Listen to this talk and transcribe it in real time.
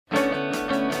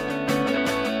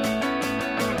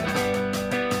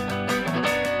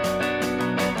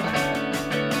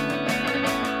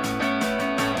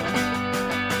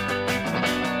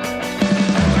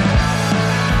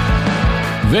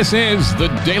This is the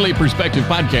Daily Perspective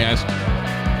Podcast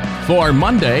for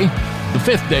Monday, the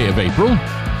 5th day of April,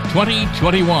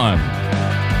 2021.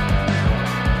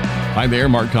 Hi there,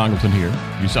 Mark Congleton here,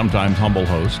 your sometimes humble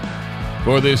host,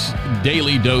 for this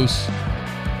daily dose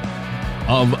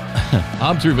of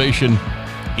observation,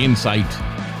 insight,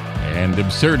 and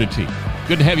absurdity.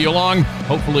 Good to have you along.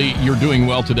 Hopefully you're doing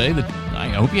well today. I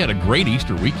hope you had a great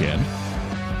Easter weekend.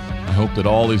 I hope that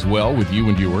all is well with you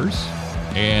and yours,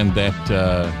 and that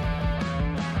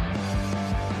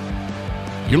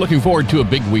you're looking forward to a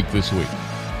big week this week.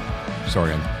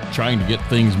 Sorry, I'm trying to get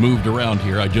things moved around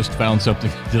here. I just found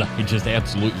something that I just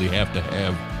absolutely have to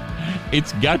have.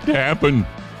 It's got to happen.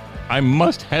 I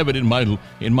must have it in my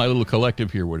little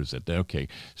collective here. What is it? Okay,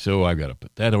 so I've got to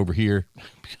put that over here.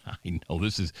 I know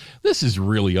this is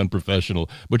really unprofessional,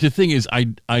 but the thing is,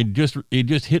 it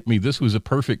just hit me. This was a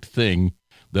perfect thing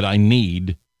that I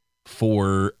need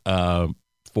for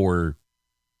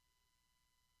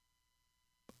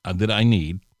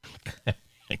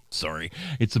sorry,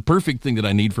 it's the perfect thing that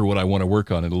I need for what I want to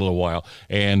work on in a little while,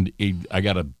 and I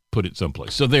got to put it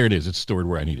someplace. So there it is. It's stored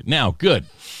where I need it. Now, good.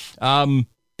 The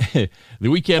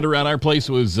weekend around our place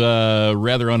was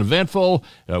rather uneventful.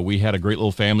 We had a great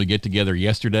little family get-together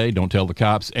yesterday, don't tell the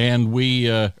cops, and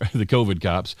the COVID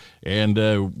cops, and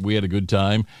we had a good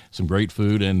time, some great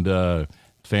food, and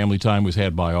family time was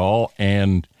had by all,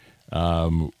 and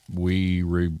we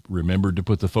remembered to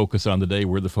put the focus on the day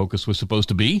where the focus was supposed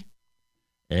to be,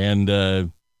 and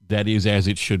that is as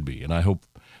it should be, and I hope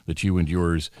that you and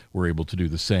yours were able to do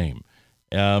the same.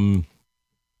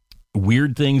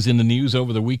 Weird things in the news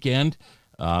over the weekend.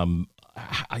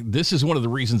 This is one of the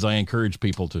reasons I encourage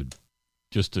people to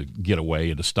get away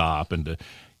and to stop and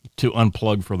to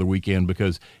unplug for the weekend,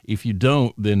 because if you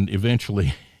don't, then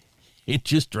eventually it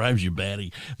just drives you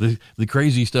batty. The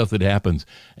crazy stuff that happens.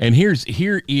 And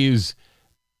here is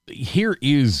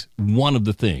one of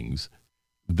the things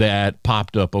that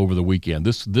popped up over the weekend.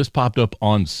 This popped up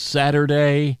on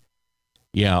Saturday.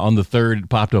 Yeah, on the 3rd, it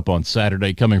popped up on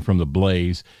Saturday, coming from the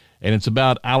Blaze. And it's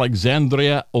about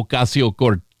Alexandria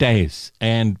Ocasio-Cortez.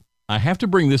 And I have to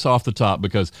bring this off the top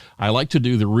because I like to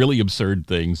do the really absurd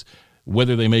things,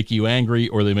 whether they make you angry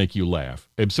or they make you laugh.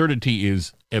 Absurdity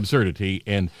is absurdity,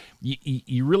 and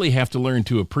you really have to learn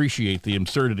to appreciate the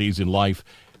absurdities in life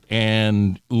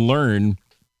and learn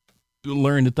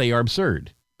that they are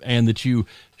absurd and that you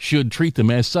should treat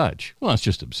them as such. Well, it's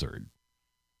just absurd.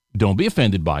 Don't be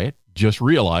offended by it. Just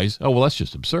realize, oh, well, that's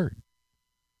just absurd.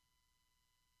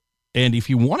 And if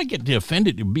you want to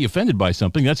be offended by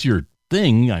something, that's your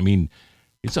thing. I mean,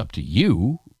 it's up to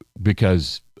you,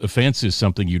 because offense is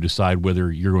something you decide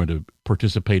whether you're going to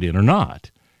participate in or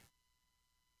not.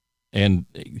 And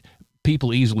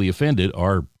people easily offended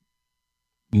are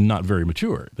not very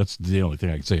mature. That's the only thing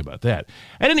I can say about that.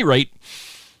 At any rate,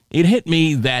 it hit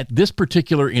me that this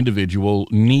particular individual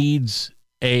needs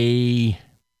a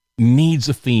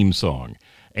theme song.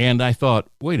 And I thought,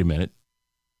 wait a minute.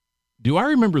 Do I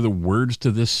remember the words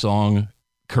to this song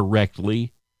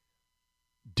correctly?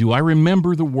 Do I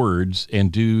remember the words, and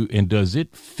does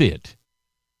it fit?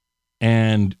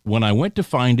 And when I went to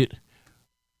find it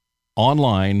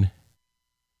online,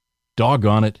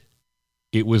 doggone it,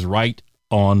 it was right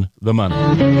on the money.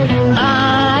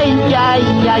 Ay, ay,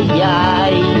 ay,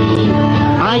 ay.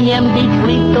 I am the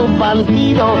frito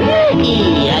bandido.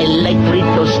 I like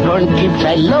Fritos corn chips.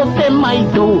 I love them, I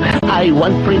do. I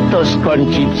want Fritos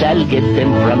corn chips. I'll get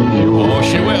them from you. Oh,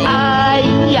 she will. Ay,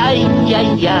 ay,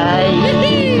 ay, ay.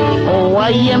 Oh,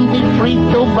 I am the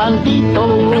frito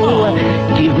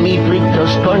bandito. Give me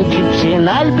Fritos corn chips and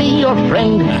I'll be your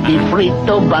friend. The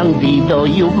frito bandido,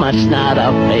 you must not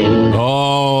offend.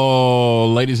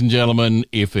 Oh, ladies and gentlemen,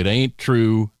 if it ain't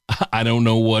true, I don't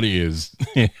know what is.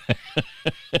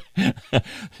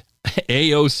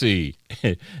 AOC.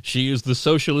 She is the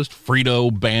socialist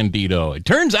Frito Bandito. It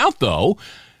turns out, though,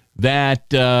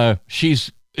 that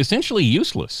she's essentially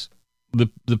useless.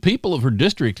 The people of her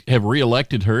district have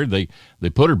reelected her. They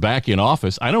put her back in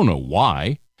office. I don't know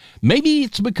why. Maybe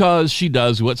it's because she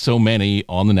does what so many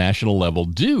on the national level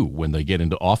do when they get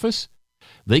into office.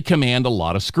 They command a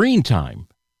lot of screen time,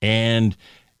 and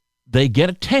they get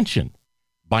attention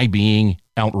by being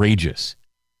outrageous.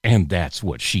 And that's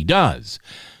what she does.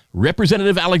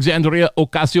 Representative Alexandria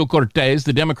Ocasio-Cortez,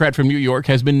 the Democrat from New York,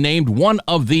 has been named one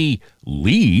of the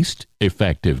least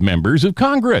effective members of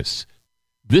Congress.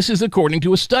 This is according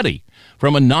to a study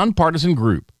from a nonpartisan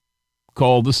group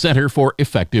called the Center for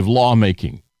Effective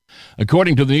Lawmaking.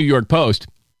 According to the New York Post,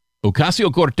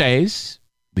 Ocasio-Cortez,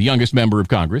 the youngest member of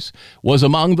Congress, was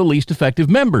among the least effective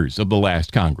members of the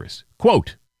last Congress.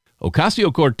 Quote,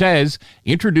 Ocasio-Cortez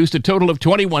introduced a total of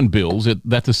 21 bills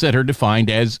that the center defined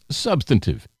as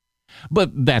substantive.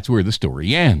 But that's where the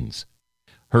story ends.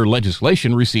 Her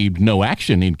legislation received no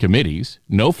action in committees,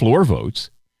 no floor votes.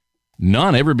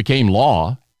 None ever became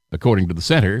law, according to the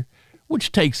center,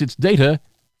 which takes its data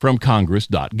from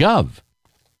Congress.gov.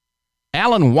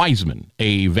 Alan Weisman,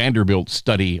 a Vanderbilt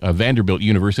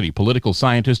University political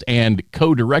scientist and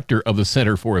co-director of the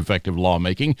Center for Effective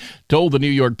Lawmaking, told the New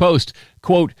York Post,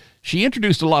 quote, "She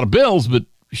introduced a lot of bills, but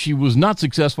she was not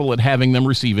successful at having them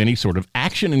receive any sort of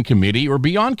action in committee or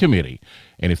beyond committee.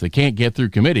 And if they can't get through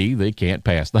committee, they can't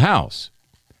pass the House."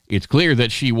 It's clear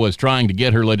that she was trying to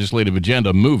get her legislative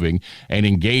agenda moving and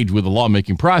engage with the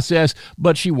lawmaking process,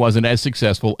 but she wasn't as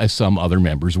successful as some other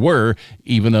members were,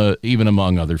 even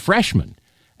among other freshmen,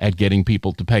 at getting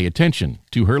people to pay attention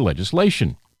to her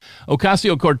legislation.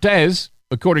 Ocasio-Cortez,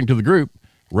 according to the group,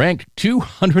 ranked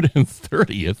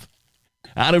 230th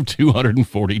out of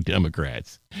 240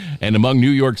 Democrats. And among New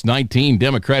York's 19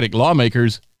 Democratic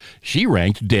lawmakers, she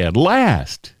ranked dead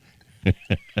last.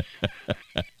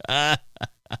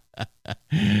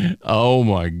 Oh,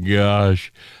 my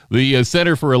gosh. The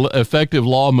Center for Effective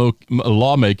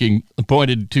Lawmaking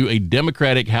pointed to a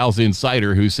Democratic House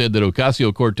insider who said that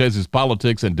Ocasio-Cortez's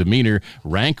politics and demeanor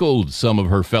rankled some of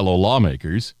her fellow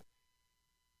lawmakers.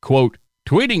 Quote,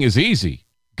 "Tweeting is easy.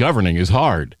 Governing is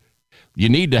hard. You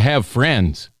need to have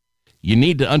friends. You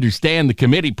need to understand the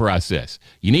committee process.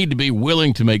 You need to be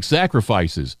willing to make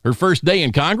sacrifices. Her first day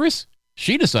in Congress,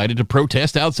 she decided to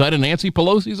protest outside of Nancy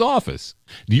Pelosi's office.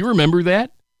 Do you remember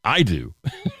that? I do."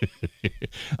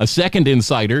 A second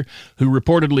insider who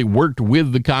reportedly worked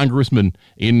with the congressman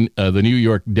in the New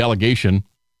York delegation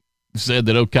said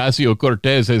that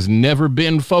Ocasio-Cortez has never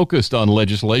been focused on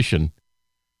legislation.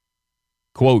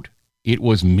 Quote, "It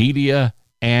was media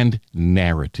and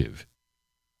narrative."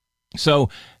 So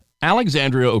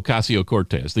Alexandria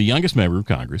Ocasio-Cortez, the youngest member of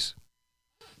Congress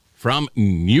from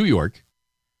New York,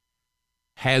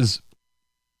 has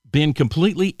been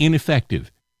completely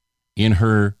ineffective in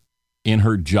her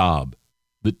job,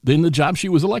 in the job she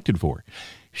was elected for.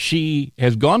 She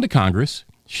has gone to Congress.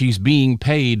 She's being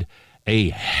paid a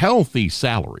healthy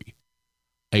salary,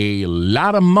 a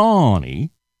lot of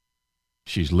money.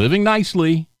 She's living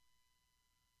nicely,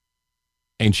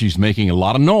 and she's making a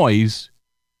lot of noise,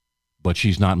 but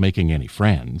she's not making any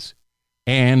friends,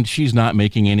 and she's not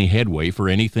making any headway for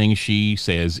anything she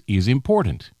says is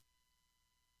important.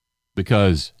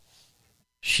 Because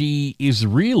she is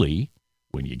really,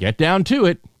 when you get down to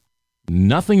it,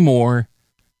 nothing more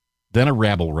than a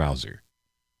rabble-rouser.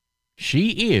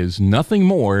 She is nothing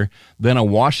more than a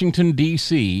Washington,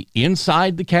 D.C.,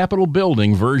 inside the Capitol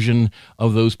building version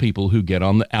of those people who get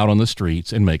out on the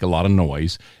streets and make a lot of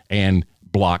noise and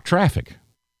block traffic.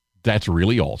 That's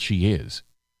really all she is.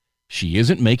 She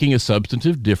isn't making a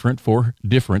substantive difference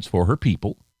for her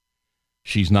people.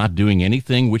 She's not doing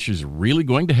anything which is really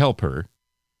going to help her.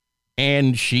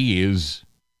 And she is,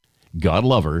 God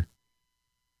love her,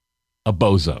 a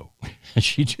bozo.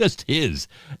 She just is.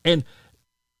 And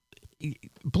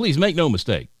please make no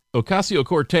mistake,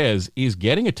 Ocasio-Cortez is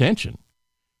getting attention.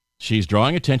 She's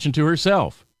drawing attention to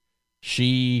herself.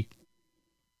 She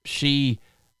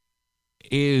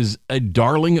is a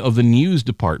darling of the news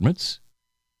departments.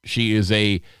 She is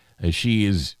a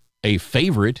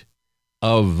favorite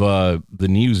of the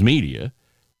news media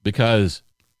because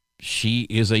she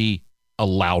is a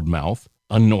loudmouth,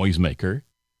 a noisemaker,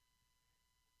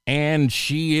 and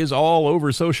she is all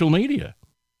over social media.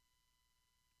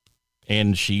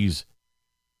 And she's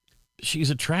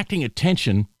attracting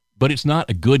attention, but it's not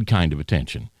a good kind of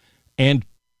attention. And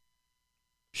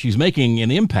she's making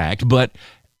an impact, but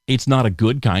it's not a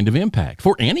good kind of impact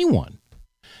for anyone.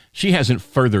 She hasn't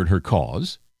furthered her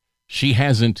cause. She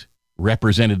hasn't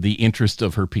represented the interests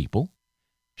of her people.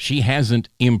 She hasn't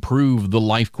improved the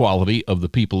life quality of the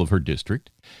people of her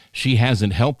district. She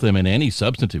hasn't helped them in any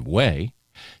substantive way.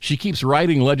 She keeps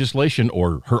writing legislation,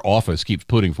 or her office keeps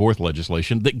putting forth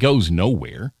legislation that goes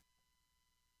nowhere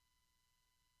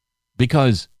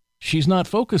because she's not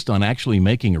focused on actually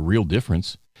making a real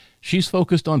difference. She's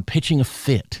focused on pitching a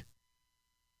fit,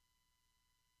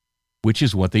 which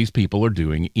is what these people are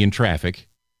doing in traffic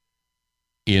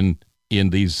in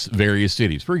these various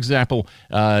cities. For example,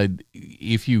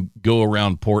 if you go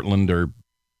around Portland or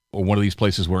one of these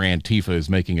places where Antifa is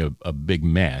making a big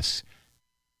mess,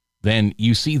 then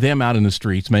you see them out in the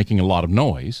streets making a lot of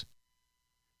noise.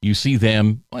 You see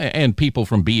them and people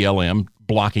from BLM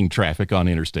blocking traffic on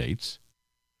interstates,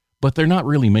 but they're not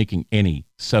really making any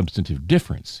substantive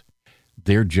difference.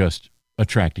 They're just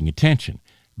attracting attention.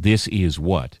 This is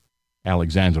what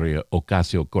Alexandria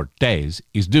Ocasio-Cortez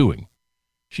is doing.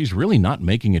 She's really not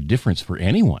making a difference for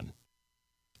anyone.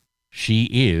 She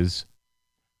is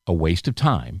a waste of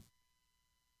time,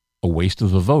 a waste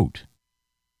of a vote,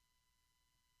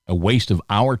 a waste of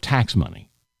our tax money,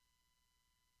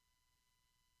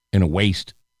 and a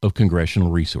waste of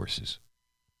congressional resources.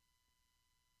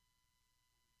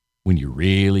 When you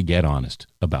really get honest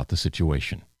about the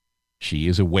situation, she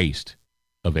is a waste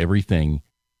of everything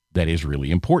that is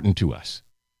really important to us.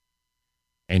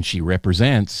 And she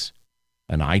represents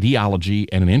an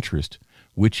ideology and an interest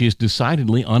which is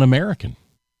decidedly un-American.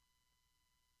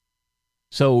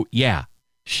 So, yeah,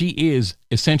 she is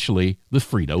essentially the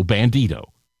Frito Bandito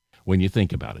when you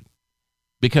think about it.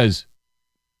 Because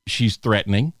she's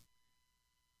threatening.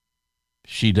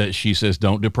 She says,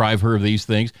 don't deprive her of these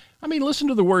things. I mean, listen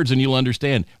to the words and you'll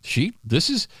understand. She,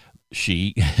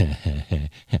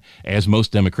 as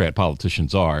most Democrat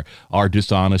politicians are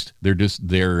dishonest.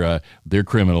 They're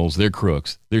criminals. They're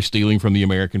crooks. They're stealing from the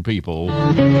American people.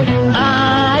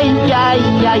 Ay, ay,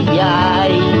 ay, ay.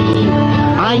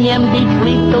 I am the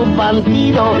Frito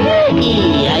Bandito.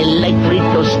 I like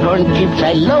Fritos corn chips.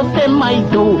 I love them, I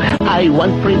do. I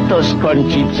want Fritos corn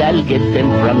chips. I'll get them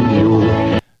from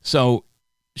you. So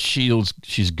she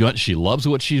loves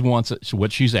what she wants,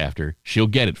 what she's after. She'll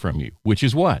get it from you, which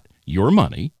is what? Your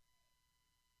money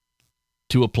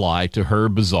to apply to her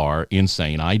bizarre,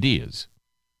 insane ideas.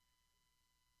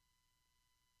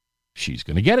 She's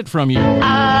going to get it from you.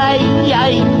 Ay,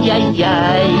 ay, ay,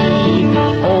 ay.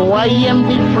 Oh, I am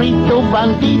the Frito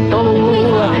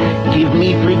Bandito. Give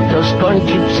me Fritos corn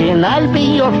chips and I'll be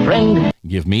your friend.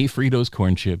 Give me Fritos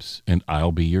corn chips and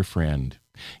I'll be your friend.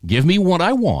 Give me what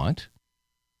I want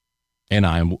and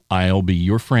I'll be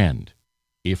your friend.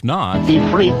 If not, the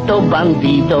Frito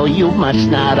Bandito, you must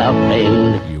not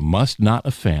offend. You must not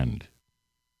offend.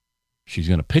 She's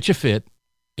going to pitch a fit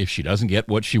if she doesn't get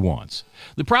what she wants.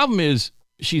 The problem is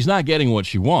she's not getting what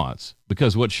she wants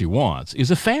because what she wants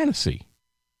is a fantasy.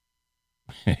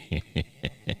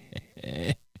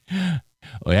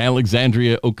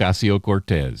 Alexandria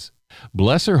Ocasio-Cortez.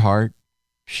 Bless her heart,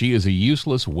 she is a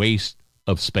useless waste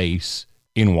of space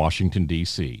in Washington,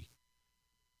 D.C.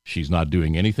 She's not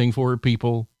doing anything for her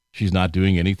people. She's not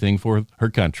doing anything for her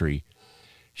country.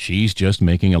 She's just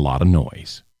making a lot of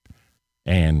noise.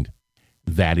 And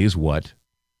that is what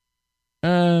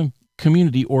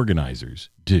community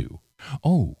organizers do.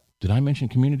 Oh, did I mention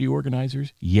community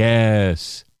organizers?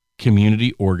 Yes,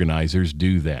 community organizers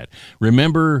do that.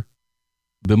 Remember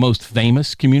the most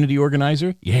famous community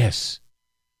organizer? Yes,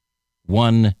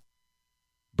 one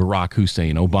Barack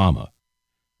Hussein Obama.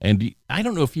 And I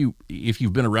don't know if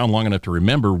you've been around long enough to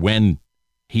remember when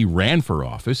he ran for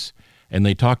office and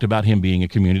they talked about him being a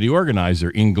community organizer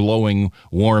in glowing,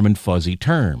 warm, and fuzzy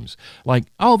terms. Like,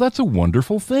 oh, that's a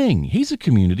wonderful thing. He's a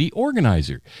community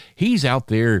organizer. He's out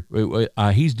there.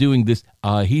 He's doing this.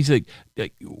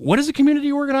 What does a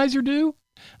community organizer do?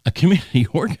 A community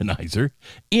organizer,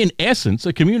 in essence,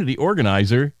 a community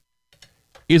organizer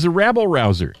is a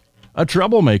rabble-rouser, a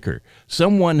troublemaker,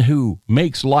 someone who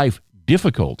makes life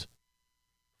difficult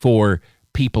for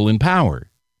people in power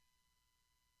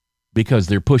because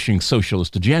they're pushing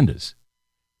socialist agendas.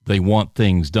 They want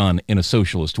things done in a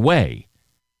socialist way.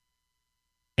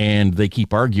 And they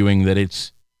keep arguing that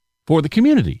it's for the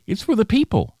community. It's for the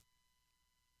people.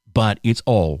 But it's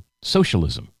all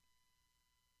socialism.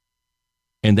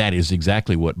 And that is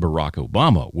exactly what Barack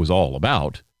Obama was all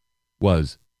about,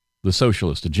 was the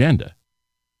socialist agenda.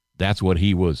 That's what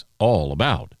he was all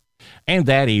about. And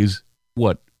that is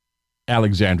what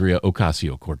Alexandria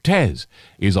Ocasio-Cortez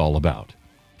is all about.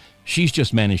 She's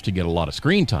just managed to get a lot of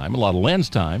screen time, a lot of lens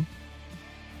time,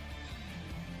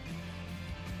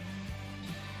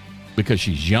 because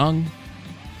she's young,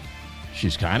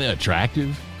 she's kind of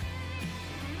attractive.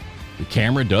 The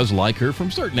camera does like her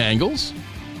from certain angles,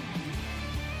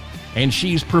 and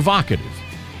she's provocative.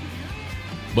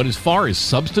 But as far as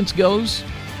substance goes,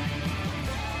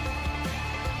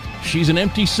 she's an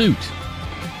empty suit.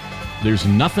 There's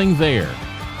nothing there.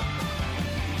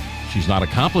 She's not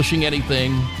accomplishing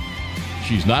anything.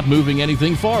 She's not moving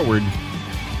anything forward.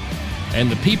 And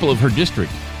the people of her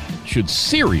district should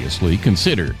seriously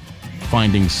consider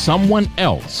finding someone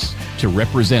else to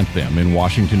represent them in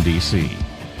Washington, D.C.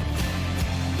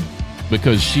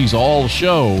 Because she's all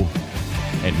show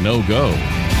and no go.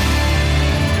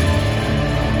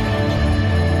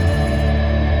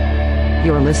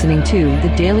 You're listening to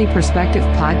the Daily Perspective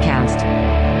Podcast.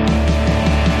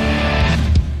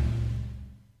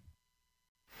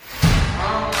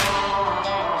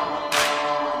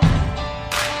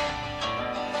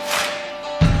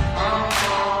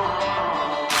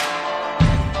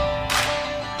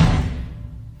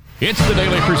 It's the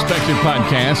Daily Perspective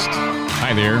Podcast.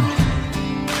 Hi there.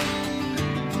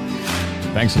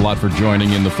 Thanks a lot for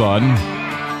joining in the fun.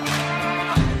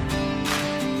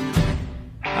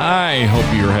 I hope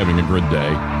you're having a good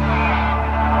day.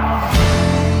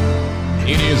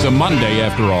 It is a Monday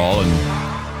after all,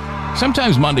 and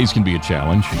sometimes Mondays can be a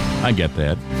challenge. I get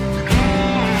that.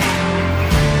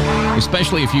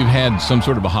 Especially if you've had some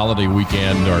sort of a holiday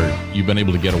weekend or you've been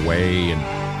able to get away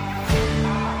and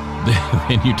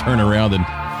then you turn around and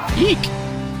eek.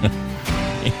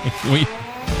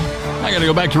 I got to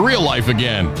go back to real life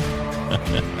again.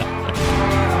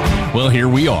 Well, here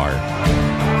we are.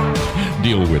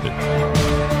 Deal with it.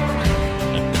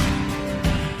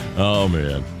 Oh,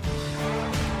 man.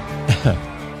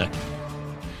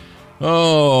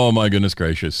 Oh, my goodness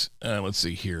gracious. Let's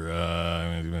see here.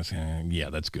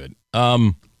 Yeah, that's good.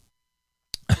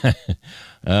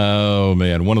 Oh,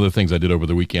 man. One of the things I did over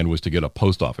the weekend was to get a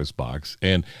post office box.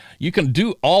 And you can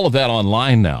do all of that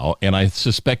online now, and I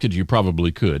suspected you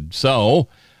probably could. So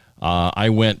I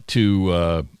went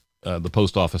to the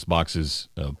post office boxes,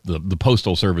 the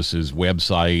Postal Service's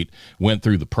website, went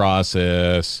through the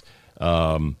process,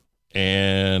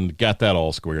 and got that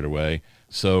all squared away.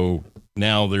 So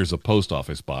now there's a post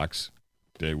office box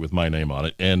with my name on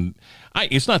it. And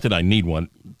it's not that I need one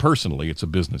personally, it's a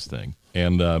business thing.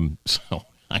 And so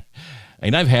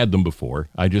I've had them before.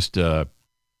 I just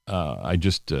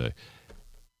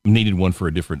needed one for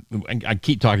a different, I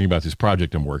keep talking about this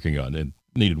project I'm working on and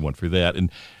needed one for that.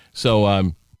 And so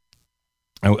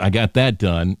I got that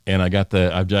done, and I got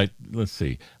this, I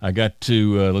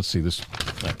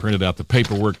printed out the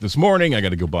paperwork this morning. I got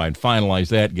to go by and finalize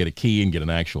that, get a key and get an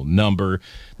actual number.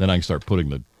 Then I can start putting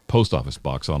the post office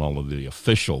box on all of the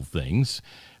official things,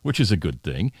 which is a good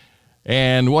thing.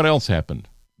 And what else happened?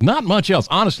 Not much else.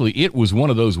 Honestly, it was one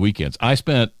of those weekends. I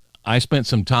spent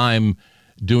some time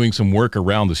doing some work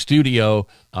around the studio.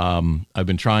 I've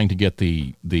been trying to get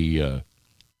the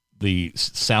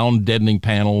sound deadening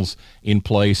panels in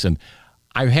place, and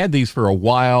I've had these for a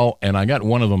while, and I got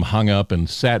one of them hung up and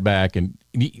sat back, and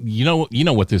you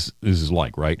know what this is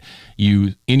like, right?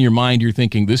 You, in your mind, you're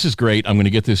thinking, this is great. I'm going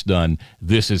to get this done.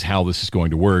 This is how this is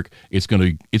going to work. It's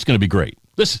going to be great.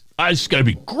 It's going to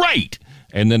be great.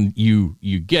 And then you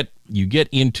get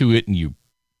into it, and you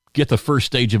get the first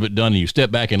stage of it done, and you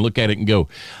step back and look at it and go,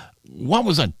 what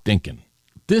was I thinking?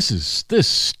 This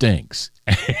stinks.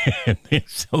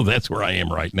 So that's where I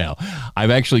am right now.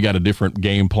 I've actually got a different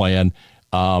game plan.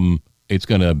 It's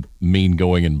going to mean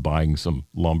going and buying some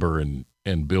lumber and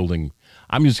building.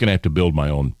 I'm just going to have to build my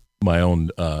own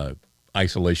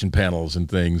isolation panels and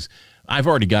things. I've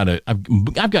already got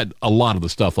I've got a lot of the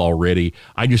stuff already.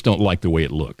 I just don't like the way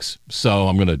it looks. So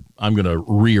I'm going to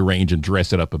rearrange and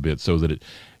dress it up a bit so that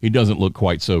it doesn't look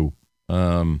quite so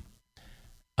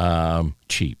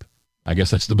cheap. I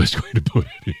guess that's the best way to put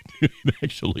it. It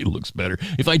actually looks better.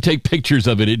 If I take pictures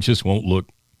of it, it just won't look.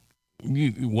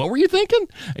 What were you thinking?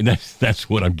 And that's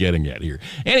what I'm getting at here.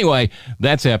 Anyway,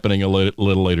 that's happening a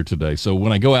little later today. So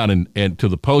when I go out and to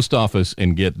the post office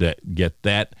and get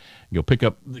that, go pick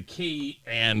up the key,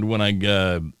 and when I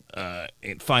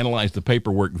finalize the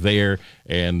paperwork there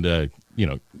and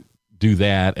do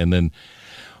that, and then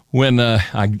when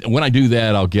I do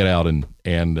that, I'll get out and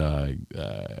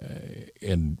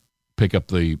pick up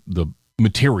the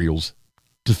materials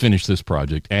to finish this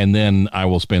project, and then I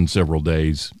will spend several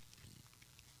days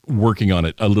working on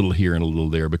it, a little here and a little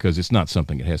there, because it's not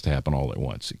something that has to happen all at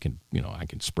once. It can, I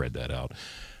can spread that out.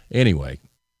 Anyway,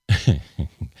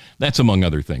 that's among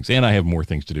other things, and I have more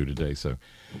things to do today. So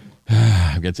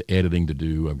I've got some editing to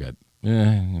do.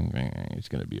 It's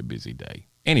going to be a busy day.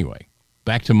 Anyway,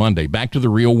 back to Monday, back to the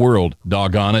real world.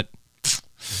 Doggone it.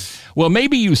 Well,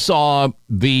 maybe you saw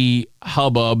the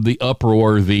hubbub, the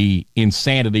uproar, the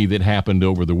insanity that happened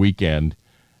over the weekend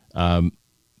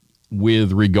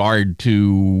with regard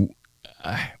to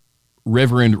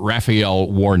Reverend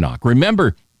Raphael Warnock.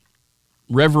 Remember,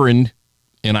 Reverend,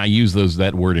 and I use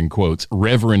that word in quotes,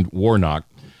 Reverend Warnock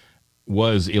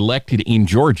was elected in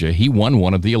Georgia. He won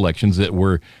one of the elections that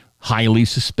were highly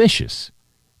suspicious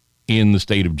in the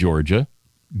state of Georgia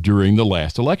during the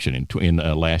last election in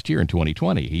last year in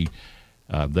 2020.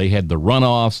 They had the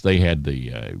runoffs, they had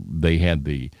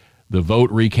the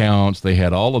vote recounts, they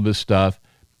had all of this stuff,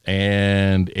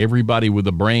 and everybody with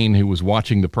a brain who was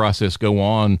watching the process go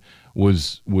on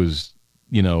was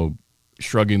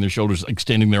shrugging their shoulders,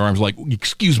 extending their arms like,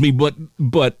 excuse me, but,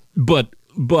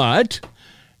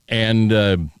 and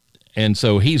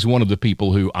so he's one of the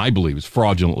people who I believe is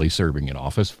fraudulently serving in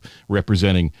office,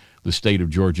 representing the state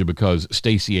of Georgia, because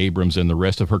Stacey Abrams and the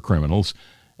rest of her criminal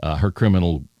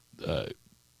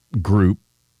group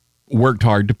worked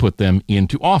hard to put them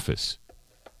into office.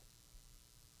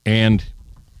 And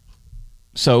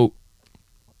so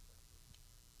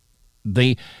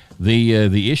the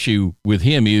issue with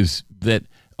him is that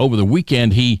over the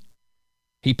weekend he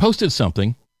posted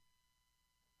something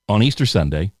on Easter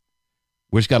Sunday,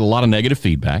 which got a lot of negative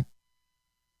feedback,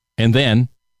 and then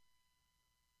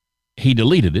he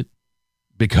deleted it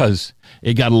because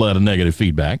it got a lot of negative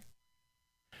feedback,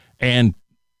 and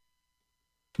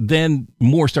then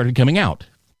more started coming out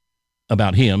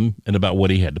about him and about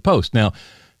what he had to post. Now,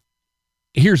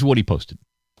 here's what he posted.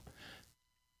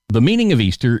 The meaning of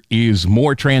Easter is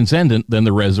more transcendent than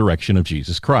the resurrection of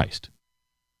Jesus Christ.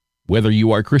 Whether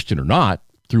you are Christian or not,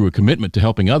 through a commitment to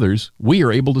helping others, we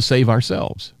are able to save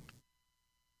ourselves.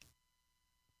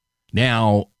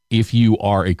 Now, if you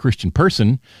are a Christian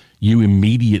person, you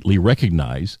immediately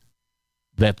recognize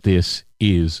that this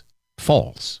is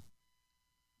false.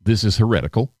 This is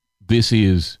heretical. This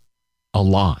is a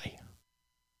lie.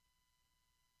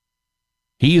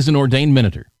 He is an ordained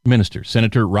minister,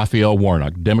 Senator Raphael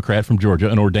Warnock, Democrat from Georgia,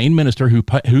 an ordained minister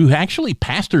who actually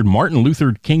pastored Martin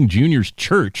Luther King Jr.'s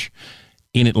church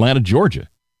in Atlanta, Georgia,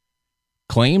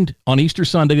 claimed on Easter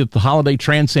Sunday that the holiday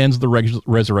transcends the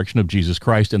resurrection of Jesus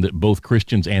Christ and that both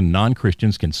Christians and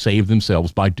non-Christians can save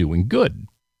themselves by doing good.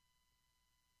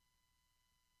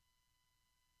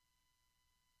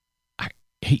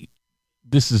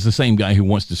 This is the same guy who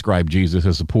once described Jesus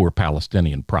as a poor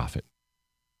Palestinian prophet.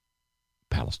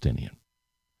 Palestinian.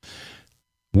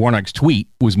 Warnock's tweet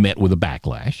was met with a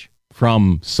backlash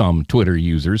from some Twitter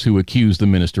users who accused the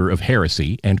minister of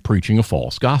heresy and preaching a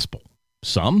false gospel.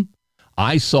 Some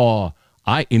I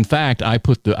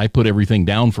put everything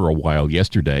down for a while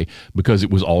yesterday because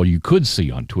it was all you could see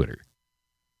on Twitter.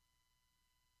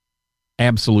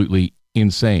 Absolutely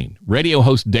insane. Radio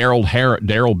host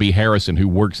Daryl B. Harrison, who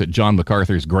works at John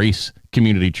MacArthur's Grace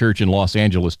Community Church in Los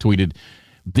Angeles, tweeted,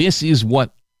 "This is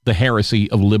what the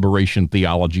heresy of liberation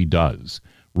theology does.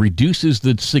 Reduces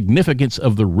the significance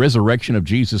of the resurrection of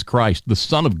Jesus Christ, the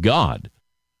Son of God,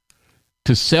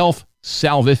 to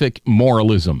self-salvific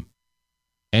moralism,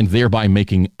 and thereby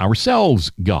making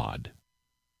ourselves God."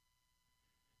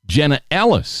 Jenna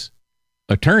Ellis,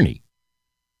 attorney,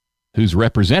 who's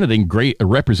representing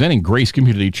Grace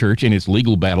Community Church in its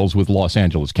legal battles with Los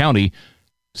Angeles County,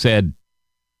 said,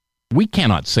 "We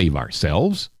cannot save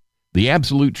ourselves. The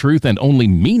absolute truth and only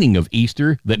meaning of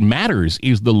Easter that matters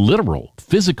is the literal,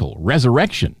 physical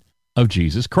resurrection of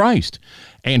Jesus Christ,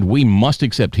 and we must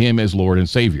accept him as Lord and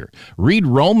Savior. Read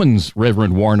Romans,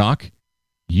 Reverend Warnock.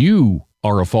 You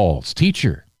are a false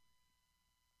teacher."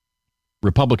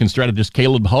 Republican strategist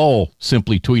Caleb Hull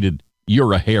simply tweeted,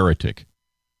 "You're a heretic."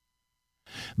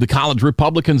 The college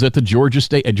Republicans at Georgia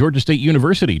State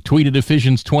University tweeted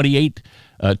Ephesians 28,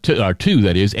 2,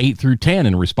 that is, 8 through 10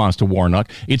 in response to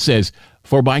Warnock. It says,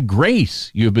 "For by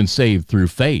grace you have been saved through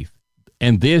faith,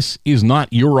 and this is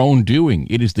not your own doing.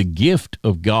 It is the gift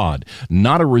of God,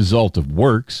 not a result of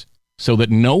works, so that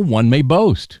no one may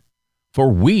boast.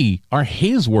 For we are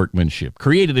his workmanship,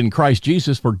 created in Christ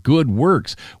Jesus for good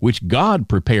works, which God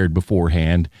prepared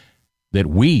beforehand that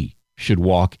we should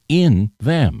walk in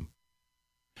them."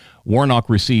 Warnock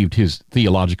received his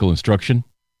theological instruction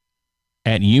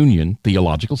at Union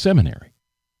Theological Seminary,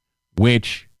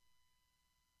 which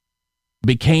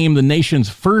became the nation's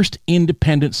first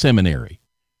independent seminary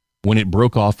when it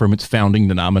broke off from its founding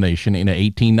denomination in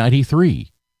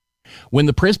 1893. When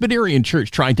the Presbyterian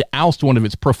Church tried to oust one of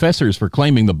its professors for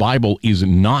claiming the Bible is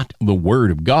not the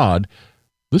Word of God,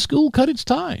 the school cut its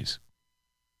ties.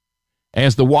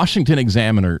 As the Washington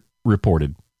Examiner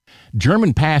reported,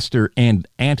 German pastor and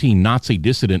anti-Nazi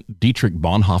dissident Dietrich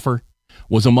Bonhoeffer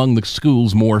was among the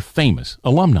school's more famous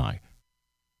alumni,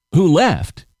 who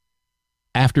left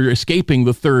after escaping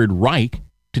the Third Reich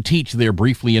to teach there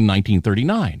briefly in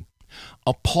 1939.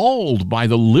 Appalled by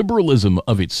the liberalism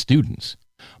of its students,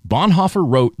 Bonhoeffer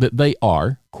wrote that they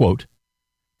are, quote,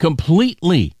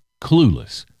 "completely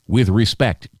clueless with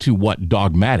respect to what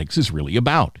dogmatics is really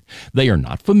about. They are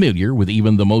not familiar with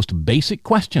even the most basic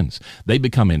questions. They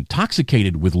become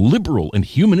intoxicated with liberal and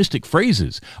humanistic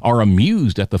phrases, are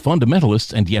amused at the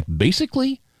fundamentalists, and yet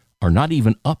basically are not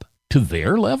even up to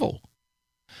their level."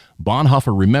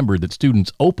 Bonhoeffer remembered that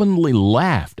students openly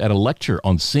laughed at a lecture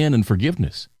on sin and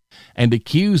forgiveness and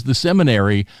accused the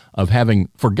seminary of having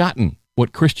forgotten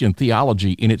what Christian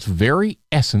theology in its very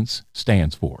essence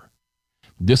stands for.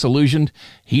 Disillusioned,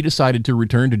 he decided to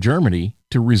return to Germany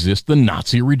to resist the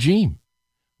Nazi regime,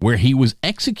 where he was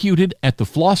executed at the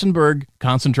Flossenburg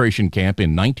concentration camp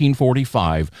in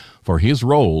 1945 for his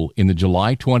role in the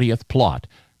July 20th plot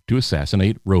to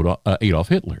assassinate Adolf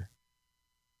Hitler.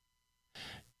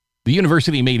 The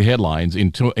university made headlines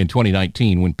in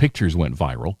 2019 when pictures went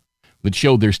viral that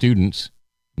showed their students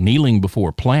kneeling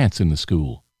before plants in the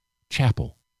school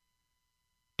chapel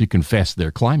to confess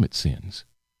their climate sins.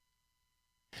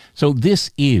 So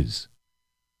this is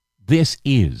the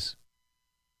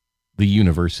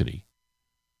university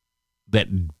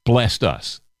that blessed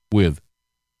us with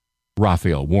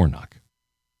Raphael Warnock.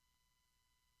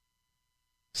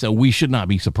 So we should not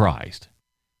be surprised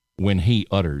when he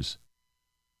utters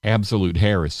absolute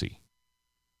heresy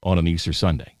on an Easter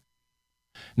Sunday.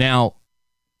 Now,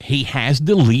 he has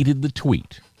deleted the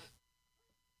tweet.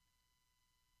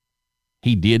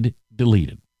 He did delete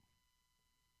it.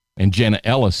 And Jenna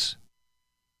Ellis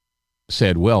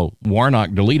said, well,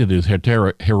 Warnock deleted his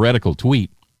heretical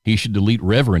tweet. He should delete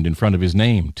Reverend in front of his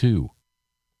name, too.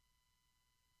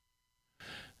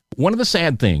 One of the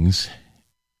sad things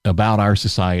about our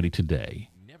society today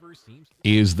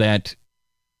is that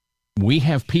we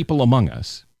have people among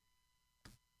us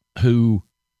who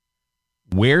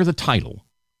wear the title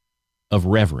of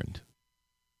Reverend,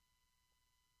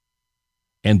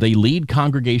 and they lead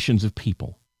congregations of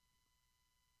people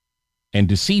and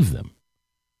deceive them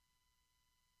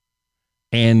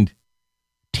and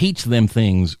teach them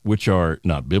things which are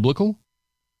not biblical,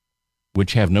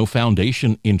 which have no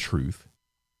foundation in truth,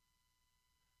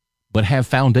 but have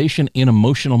foundation in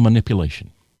emotional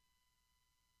manipulation.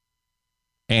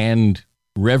 And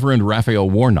Reverend Raphael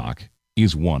Warnock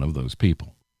is one of those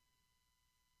people.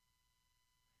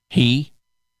 He,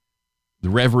 the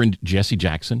Reverend Jesse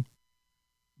Jackson,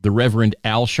 the Reverend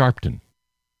Al Sharpton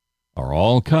are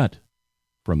all cut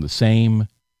from the same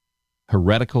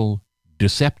heretical,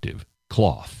 deceptive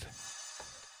cloth.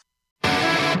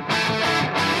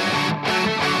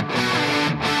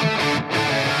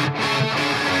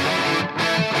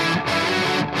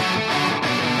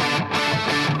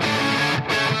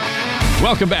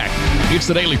 Welcome back. It's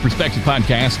the Daily Perspective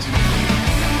Podcast.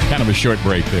 Kind of a short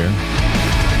break there.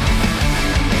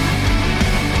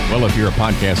 Well, if you're a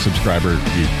podcast subscriber,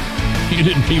 you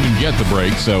didn't even get the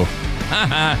break, so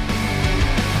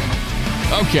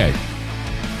okay.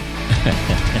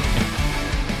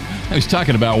 I was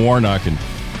talking about Warnock and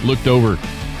looked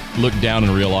down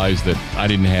and realized that I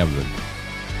didn't have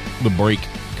the break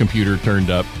computer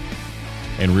turned up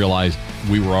and realized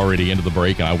we were already into the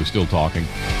break and I was still talking.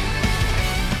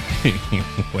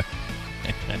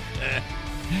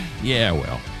 Yeah,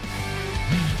 well.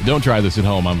 Don't try this at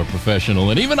home. I'm a professional,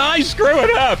 and even I screw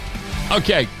it up.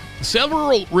 Okay,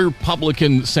 several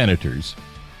Republican senators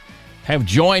have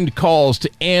joined calls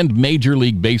to end Major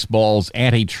League Baseball's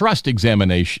antitrust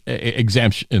exemption,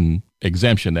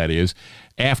 that is,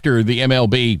 after the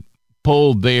MLB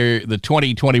pulled the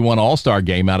 2021 All-Star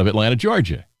game out of Atlanta,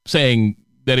 Georgia, saying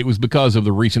that it was because of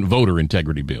the recent voter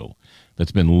integrity bill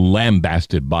that's been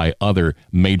lambasted by other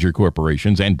major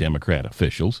corporations and Democrat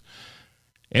officials.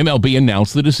 MLB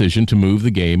announced the decision to move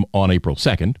the game on April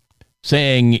 2nd,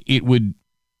 saying it would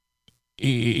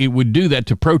do that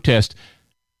to protest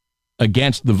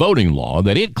against the voting law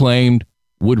that it claimed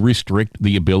would restrict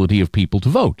the ability of people to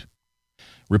vote.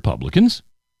 Republicans,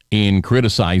 in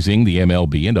criticizing the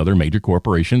MLB and other major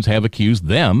corporations, have accused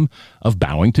them of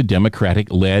bowing to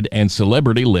Democratic-led and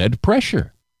celebrity-led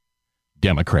pressure.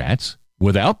 Democrats,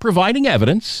 without providing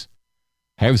evidence,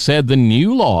 have said the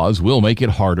new laws will make it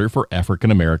harder for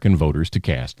African-American voters to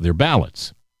cast their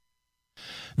ballots.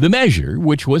 The measure,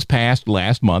 which was passed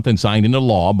last month and signed into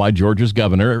law by Georgia's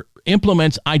governor,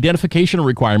 implements identification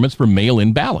requirements for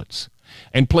mail-in ballots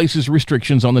and places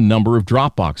restrictions on the number of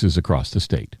drop boxes across the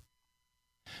state.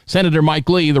 Senator Mike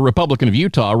Lee, the Republican of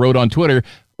Utah, wrote on Twitter,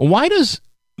 "Why does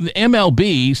the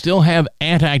MLB still have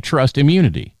antitrust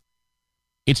immunity?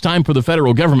 It's time for the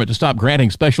federal government to stop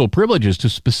granting special privileges to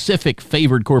specific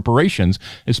favored corporations,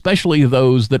 especially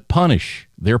those that punish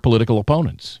their political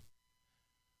opponents."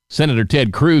 Senator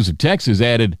Ted Cruz of Texas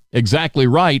added, "Exactly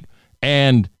right,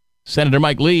 and Senator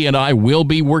Mike Lee and I will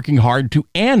be working hard to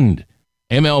end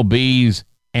MLB's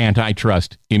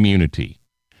antitrust immunity,"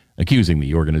 accusing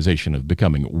the organization of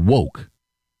becoming woke.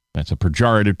 That's a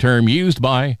pejorative term used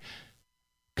by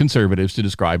conservatives to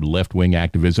describe left-wing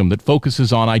activism that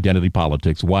focuses on identity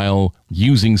politics while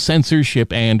using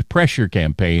censorship and pressure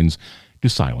campaigns to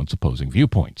silence opposing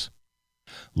viewpoints.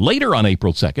 Later on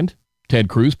April 2nd, Ted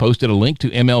Cruz posted a link to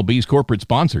MLB's corporate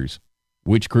sponsors,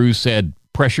 which Cruz said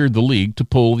pressured the league to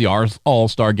pull the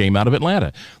All-Star game out of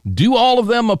Atlanta. Do all of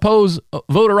them oppose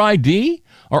voter ID?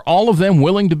 Are all of them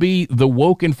willing to be the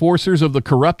woke enforcers of the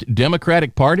corrupt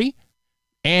Democratic Party?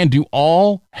 And do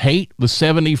all hate the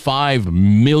 75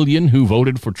 million who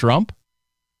voted for Trump?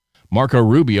 Marco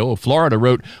Rubio of Florida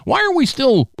wrote, "Why are we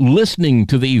still listening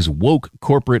to these woke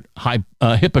corporate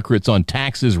hypocrites on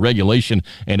taxes, regulation,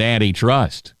 and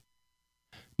antitrust?"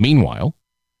 Meanwhile,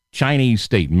 Chinese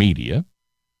state media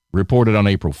reported on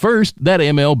April 1st that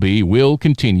MLB will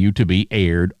continue to be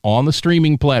aired on the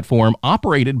streaming platform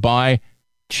operated by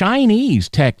Chinese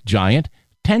tech giant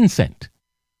Tencent,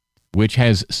 which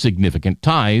has significant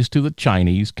ties to the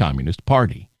Chinese Communist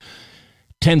Party.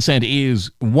 Tencent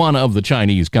is one of the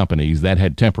Chinese companies that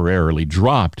had temporarily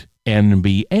dropped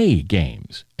NBA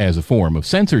games as a form of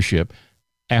censorship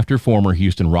after former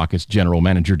Houston Rockets general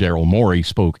manager Daryl Morey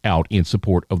spoke out in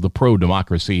support of the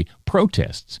pro-democracy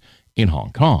protests in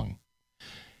Hong Kong.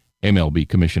 MLB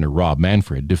Commissioner Rob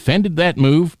Manfred defended that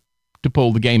move to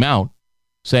pull the game out,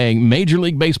 saying Major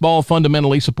League Baseball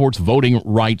fundamentally supports voting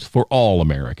rights for all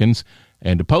Americans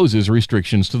and opposes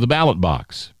restrictions to the ballot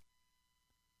box.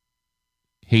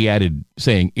 He added,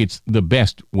 saying it's the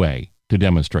best way to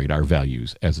demonstrate our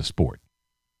values as a sport.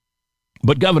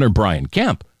 But Governor Brian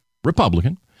Kemp,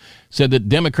 Republican, said that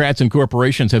Democrats and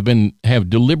corporations have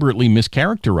deliberately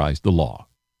mischaracterized the law.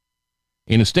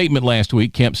 In a statement last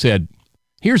week, Kemp said,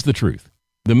 "Here's the truth.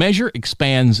 The measure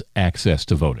expands access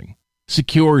to voting,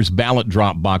 secures ballot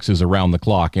drop boxes around the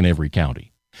clock in every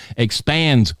county,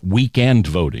 expands weekend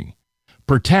voting,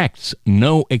 protects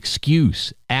no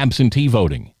excuse absentee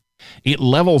voting. It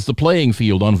levels the playing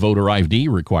field on voter ID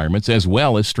requirements as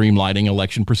well as streamlining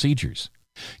election procedures."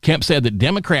 Kemp said that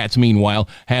Democrats, meanwhile,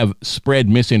 have spread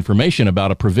misinformation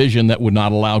about a provision that would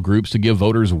not allow groups to give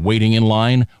voters waiting in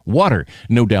line water.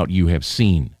 No doubt you have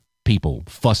seen people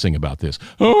fussing about this.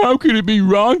 "Oh, how could it be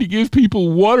wrong to give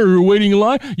people water who are waiting in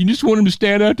line? You just want them to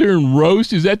stand out there and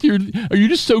roast? Are you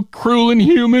just so cruel and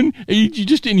inhuman? You're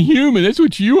just inhuman. That's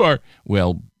what you are."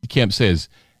 Well, Kemp says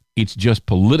it's just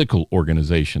political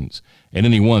organizations and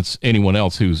anyone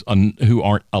else who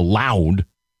aren't allowed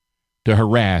to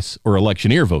harass or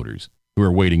electioneer voters who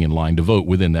are waiting in line to vote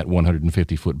within that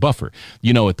 150-foot buffer.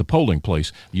 You know, at the polling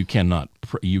place, you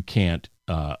can't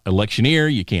electioneer,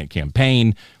 you can't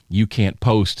campaign, you can't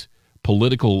post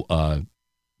political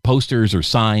posters or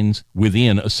signs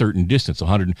within a certain distance,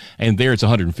 and there it's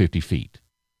 150 feet.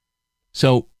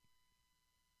 So,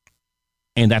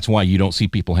 and that's why you don't see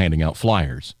people handing out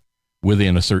flyers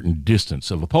within a certain distance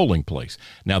of a polling place.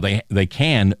 Now, they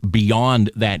can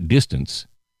beyond that distance,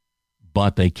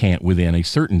 but they can't within a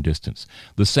certain distance.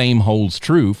 The same holds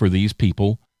true for these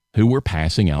people who were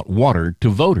passing out water to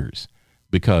voters,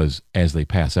 because as they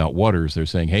pass out waters, they're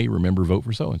saying, "Hey, remember, vote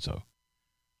for so-and-so."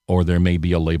 Or there may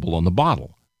be a label on the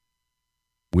bottle,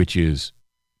 which is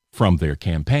from their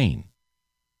campaign.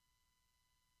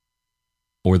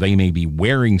 Or they may be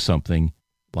wearing something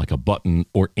like a button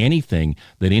or anything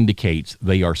that indicates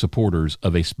they are supporters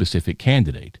of a specific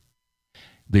candidate.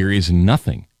 There is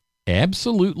nothing,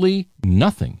 absolutely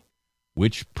nothing,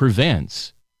 which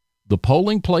prevents the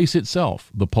polling place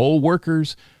itself, the poll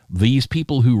workers, these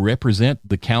people who represent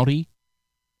the county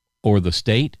or the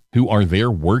state who are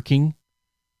there working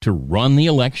to run the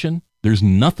election. There's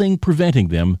nothing preventing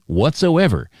them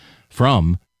whatsoever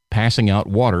from passing out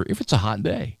water if it's a hot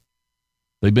day.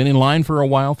 They've been in line for a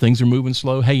while. Things are moving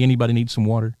slow. Hey, anybody need some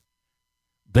water?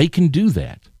 They can do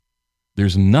that.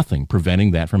 There's nothing preventing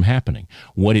that from happening.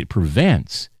 What it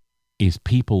prevents is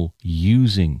people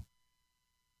using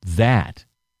that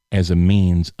as a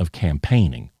means of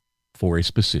campaigning for a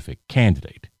specific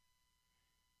candidate.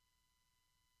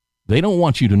 They don't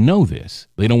want you to know this.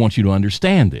 They don't want you to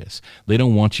understand this. They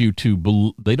don't want you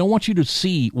to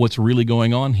see what's really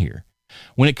going on here.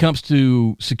 When it comes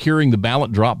to securing the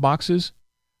ballot drop boxes,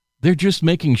 they're just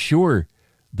making sure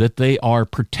that they are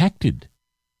protected.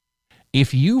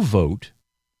 If you vote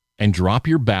and drop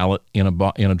your ballot in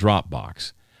a drop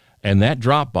box, and that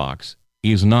drop box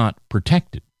is not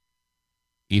protected,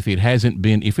 if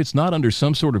it's not under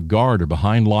some sort of guard or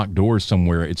behind locked doors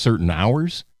somewhere at certain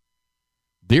hours,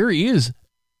 there is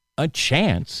a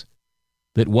chance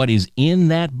that what is in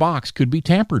that box could be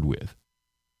tampered with,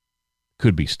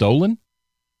 could be stolen.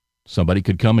 Somebody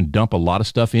could come and dump a lot of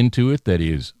stuff into it that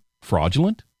is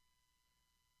fraudulent.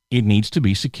 It needs to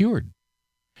be secured.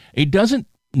 It doesn't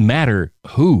matter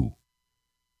who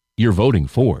you're voting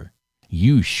for.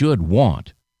 You should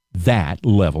want that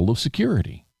level of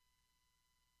security.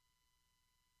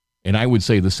 And I would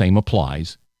say the same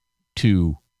applies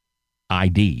to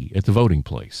ID at the voting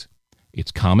place.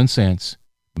 It's common sense,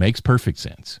 makes perfect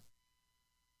sense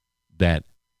that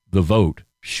the vote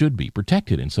should be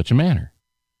protected in such a manner.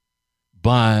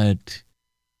 But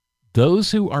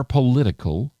those who are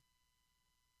political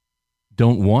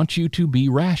don't want you to be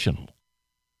rational.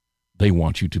 They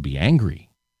want you to be angry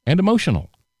and emotional.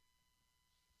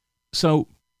 So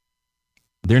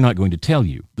they're not going to tell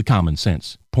you the common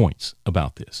sense points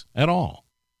about this at all.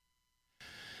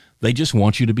 They just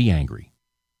want you to be angry.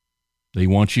 They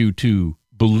want you to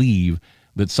believe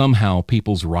that somehow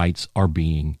people's rights are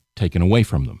being taken away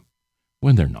from them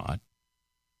when they're not.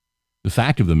 The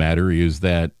fact of the matter is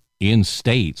that in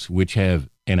states which have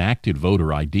enacted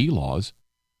voter ID laws,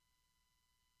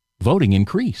 voting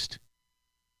increased.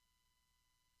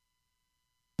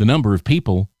 The number of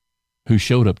people who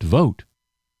showed up to vote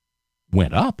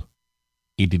went up.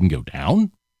 It didn't go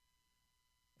down.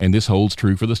 And this holds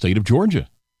true for the state of Georgia.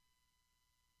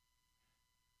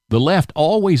 The left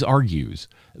always argues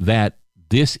that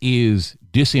this is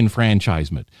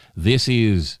disenfranchisement. This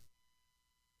is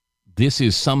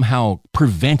somehow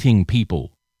preventing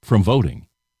people from voting.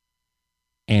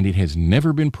 And it has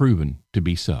never been proven to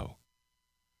be so.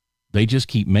 They just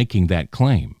keep making that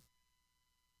claim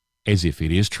as if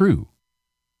it is true,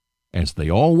 as they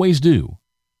always do,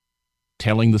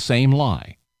 telling the same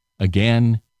lie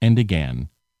again and again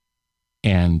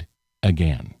and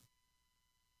again.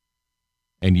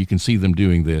 And you can see them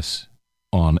doing this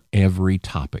on every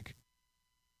topic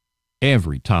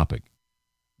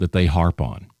that they harp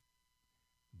on.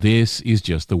 This is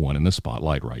just the one in the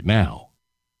spotlight right now.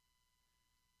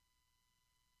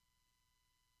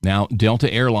 Now,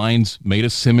 Delta Airlines made a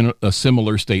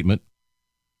similar statement,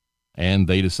 and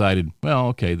they decided, well,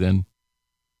 okay, then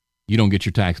you don't get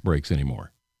your tax breaks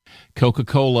anymore.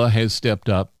 Coca-Cola has stepped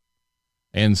up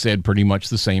and said pretty much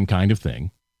the same kind of thing.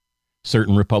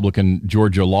 Certain Republican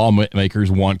Georgia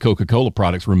lawmakers want Coca-Cola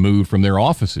products removed from their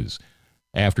offices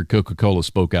after Coca-Cola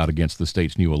spoke out against the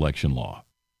state's new election law.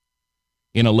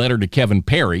 In a letter to Kevin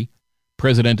Perry,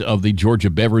 president of the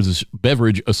Georgia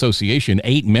Beverage Association,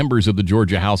 8 members of the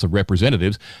Georgia House of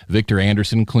Representatives, Victor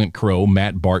Anderson, Clint Crow,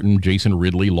 Matt Barton, Jason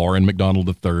Ridley, Lauren McDonald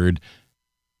III,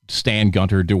 Stan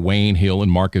Gunter, Dwayne Hill,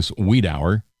 and Marcus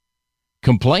Wiedauer,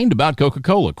 complained about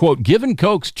Coca-Cola. Quote, given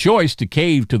Coke's choice to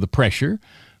cave to the pressure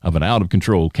of an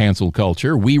out-of-control cancel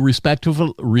culture, we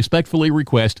respectfully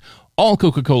request all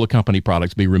Coca-Cola Company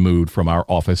products be removed from our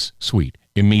office suite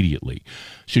immediately.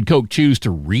 Should Coke choose to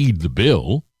read the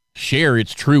bill, share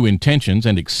its true intentions,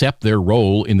 and accept their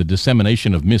role in the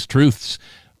dissemination of mistruths,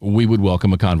 we would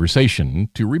welcome a conversation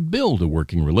to rebuild a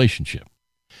working relationship.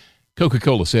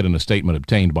 Coca-Cola said in a statement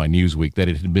obtained by Newsweek that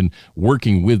it had been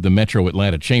working with the Metro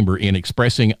Atlanta Chamber in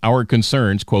expressing our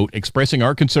concerns, quote, expressing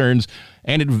our concerns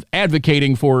and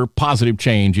advocating for positive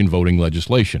change in voting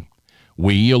legislation.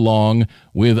 We, along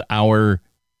with our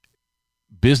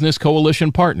business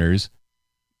coalition partners,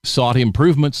 sought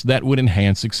improvements that would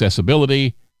enhance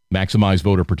accessibility, maximize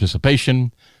voter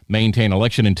participation, maintain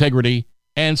election integrity,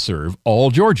 and serve all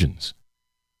Georgians.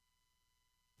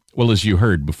 Well, as you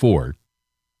heard before,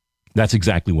 that's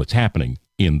exactly what's happening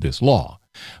in this law.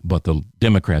 But the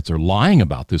Democrats are lying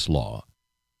about this law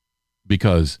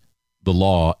because the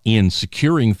law, in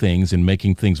securing things and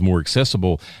making things more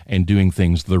accessible and doing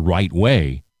things the right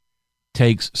way,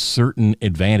 takes certain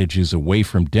advantages away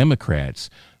from Democrats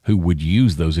who would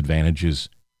use those advantages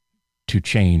to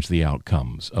change the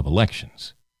outcomes of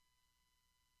elections.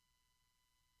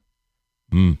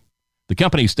 The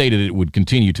company stated it would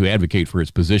continue to advocate for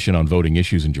its position on voting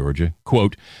issues in Georgia.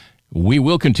 Quote, we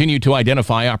will continue to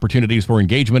identify opportunities for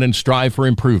engagement and strive for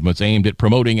improvements aimed at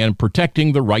promoting and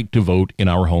protecting the right to vote in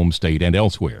our home state and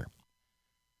elsewhere.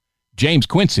 James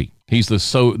Quincy, he's the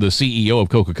CEO of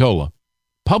Coca-Cola,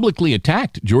 publicly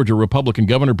attacked Georgia Republican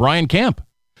Governor Brian Kemp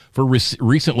for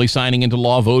recently signing into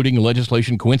law voting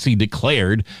legislation Quincy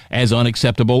declared as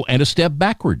unacceptable and a step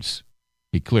backwards.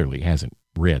 He clearly hasn't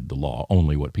read the law,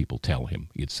 only what people tell him,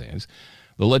 it says.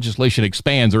 The legislation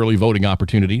expands early voting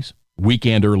opportunities,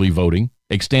 weekend early voting,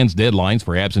 extends deadlines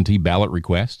for absentee ballot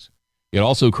requests. It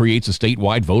also creates a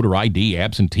statewide voter ID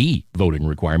absentee voting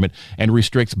requirement and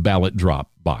restricts ballot drop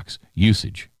box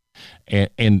usage.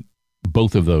 And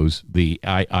both of those, the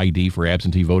ID for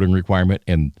absentee voting requirement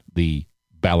and the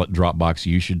ballot drop box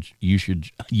usage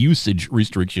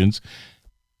restrictions,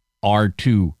 are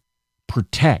to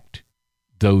protect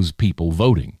those people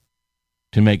voting,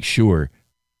 to make sure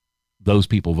those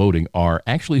people voting are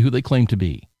actually who they claim to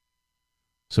be,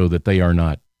 so that they are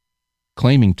not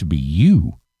claiming to be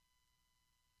you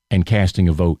and casting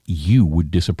a vote you would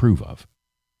disapprove of.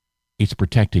 It's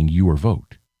protecting your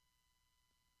vote.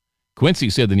 Quincy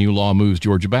said the new law moves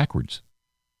Georgia backwards.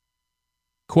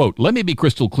 Quote, let me be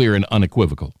crystal clear and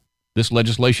unequivocal. This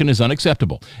legislation is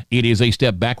unacceptable. It is a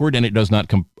step backward, and it does not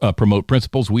promote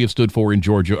principles we have stood for in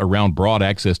Georgia around broad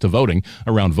access to voting,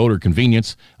 around voter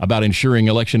convenience, about ensuring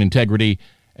election integrity,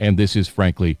 and this is,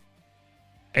 frankly,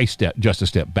 just a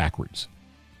step backwards.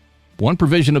 One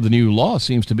provision of the new law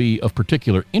seems to be of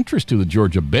particular interest to the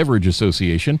Georgia Beverage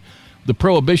Association: the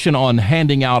prohibition on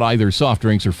handing out either soft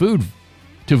drinks or food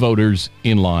to voters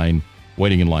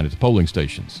waiting in line at the polling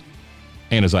stations.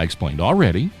 And as I explained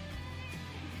already,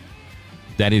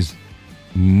 that is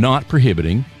not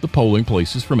prohibiting the polling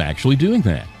places from actually doing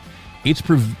that.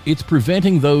 It's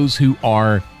preventing those who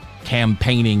are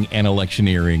campaigning and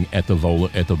electioneering at the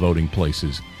voting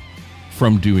places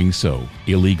from doing so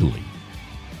illegally.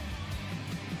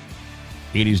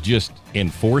 It is just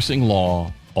enforcing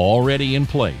law already in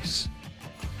place,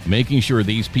 making sure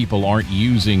these people aren't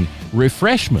using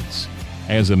refreshments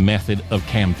as a method of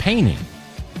campaigning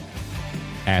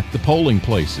at the polling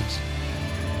places.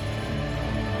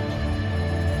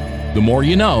 The more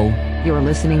you know. You're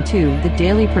listening to the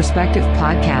Daily Perspective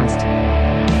Podcast.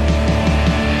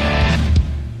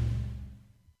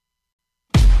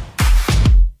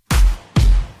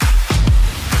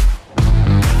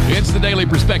 It's the Daily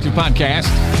Perspective Podcast.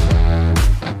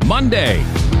 Monday,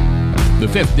 the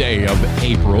 5th day of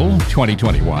April,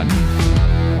 2021.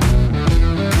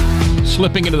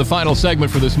 Slipping into the final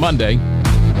segment for this Monday.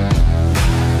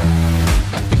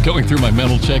 Going through my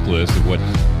mental checklist of what's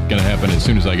going to happen as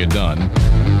soon as I get done.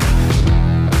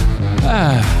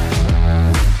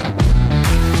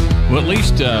 Well, at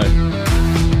least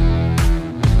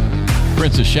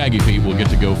Princess Shaggy Feet will get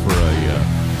to go for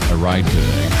a ride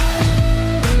today.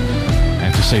 I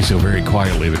have to say so very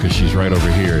quietly because she's right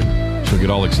over here and she'll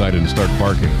get all excited and start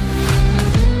barking.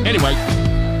 Anyway,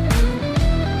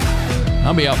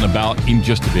 I'll be out and about in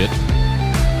just a bit,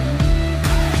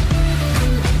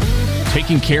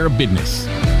 taking care of business.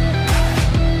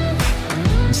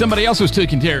 Somebody else was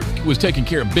taking care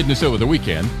of business over the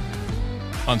weekend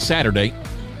on Saturday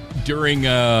during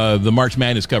the March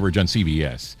Madness coverage on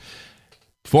CBS.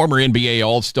 Former NBA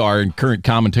All-Star and current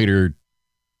commentator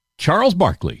Charles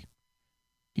Barkley.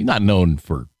 He's not known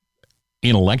for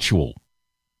intellectual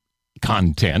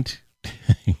content.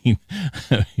 He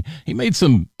made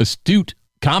some astute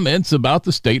comments about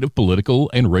the state of political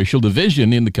and racial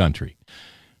division in the country.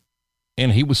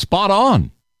 And he was spot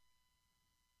on.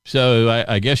 So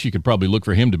I guess you could probably look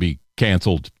for him to be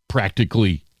canceled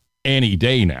practically any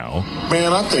day now.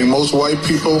 Man, I think most white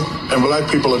people and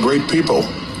black people are great people.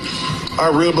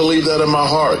 I really believe that in my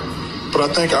heart. But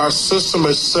I think our system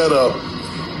is set up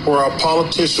where our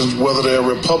politicians, whether they're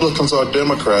Republicans or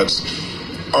Democrats,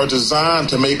 are designed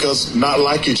to make us not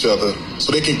like each other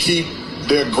so they can keep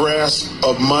their grasp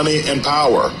of money and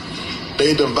power.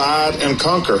 They divide and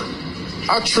conquer.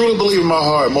 I truly believe in my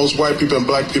heart most white people and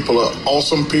black people are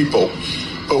awesome people,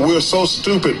 but we're so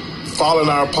stupid following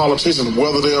our politicians,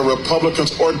 whether they're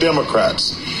Republicans or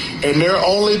Democrats. And their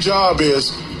only job is,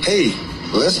 hey,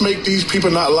 let's make these people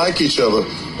not like each other.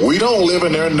 We don't live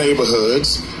in their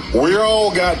neighborhoods. We're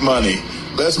all got money.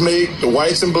 Let's make the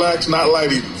whites and blacks not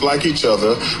like each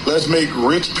other. Let's make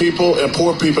rich people and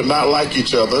poor people not like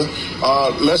each other.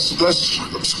 Let's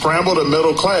scramble the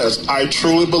middle class. I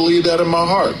truly believe that in my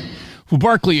heart. Well,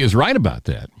 Barkley is right about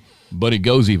that, but it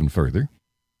goes even further.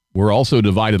 We're also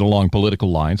divided along political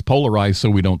lines, polarized so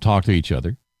we don't talk to each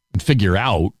other, and figure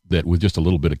out that with just a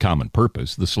little bit of common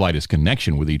purpose, the slightest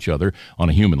connection with each other on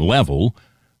a human level,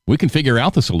 we can figure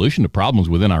out the solution to problems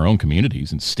within our own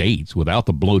communities and states without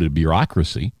the bloated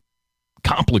bureaucracy,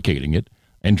 complicating it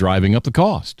and driving up the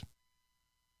cost.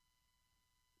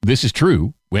 This is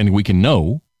true when we can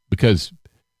know because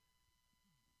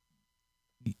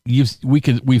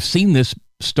we've seen this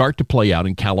start to play out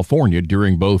in California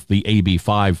during both the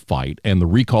AB5 fight and the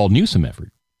recall Newsom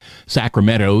effort.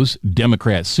 Sacramento's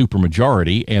Democrat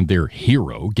supermajority and their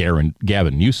hero, Gavin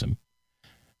Newsom,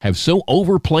 have so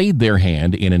overplayed their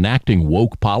hand in enacting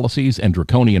woke policies and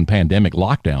draconian pandemic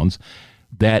lockdowns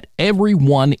that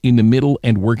everyone in the middle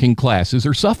and working classes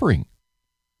are suffering.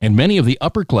 And many of the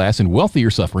upper class and wealthy are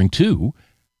suffering too,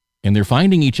 and they're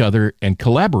finding each other and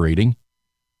collaborating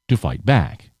to fight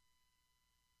back.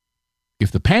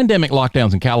 If the pandemic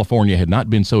lockdowns in California had not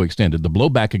been so extended, the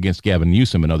blowback against Gavin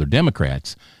Newsom and other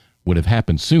Democrats would have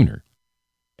happened sooner,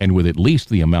 and with at least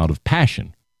the amount of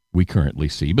passion we currently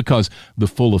see, because the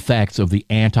full effects of the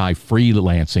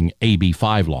anti-freelancing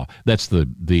AB5 law, that's the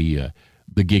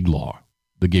gig law,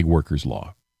 the gig workers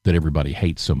law that everybody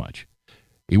hates so much.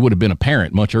 It would have been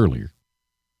apparent much earlier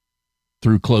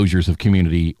through closures of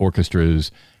community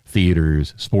orchestras,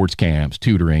 theaters, sports camps,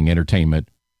 tutoring, entertainment,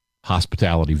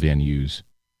 hospitality venues.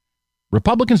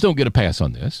 Republicans don't get a pass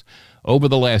on this. Over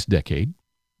the last decade,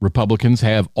 Republicans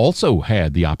have also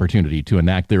had the opportunity to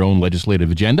enact their own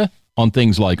legislative agenda on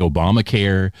things like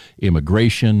Obamacare,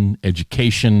 immigration,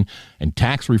 education, and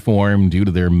tax reform due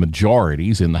to their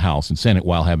majorities in the House and Senate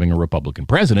while having a Republican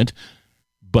president,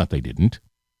 but they didn't.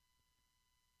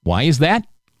 Why is that?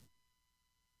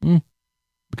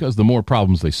 Because the more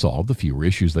problems they solve, the fewer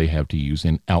issues they have to use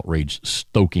in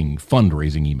outrage-stoking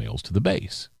fundraising emails to the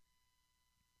base.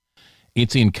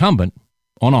 It's incumbent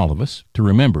on all of us to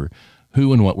remember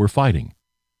who and what we're fighting,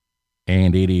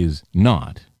 and it is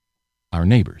not our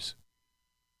neighbors.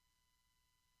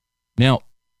 Now,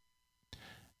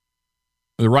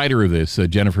 the writer of this,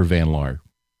 Jennifer Van Laar,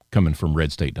 coming from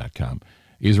redstate.com,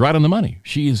 is right on the money.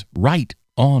 She is right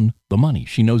on the money.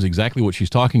 She knows exactly what she's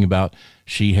talking about.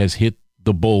 She has hit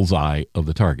the bullseye of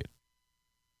the target.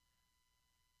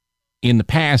 In the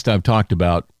past, I've talked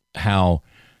about how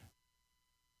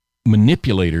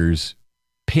manipulators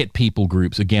pit people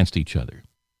groups against each other.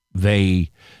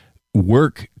 They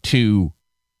work to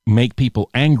make people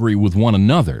angry with one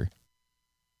another.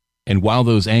 And while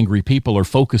those angry people are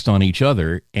focused on each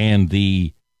other and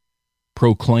the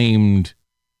proclaimed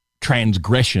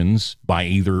transgressions by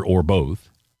either or both,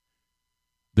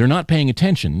 they're not paying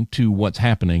attention to what's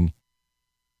happening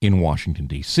in Washington,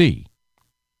 D.C.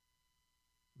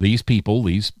 These people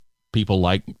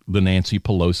like the Nancy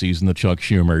Pelosi's and the Chuck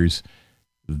Schumers,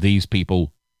 these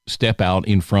people step out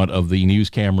in front of the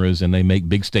news cameras and they make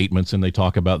big statements and they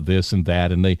talk about this and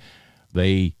that, and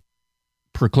they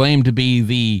proclaim to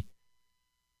be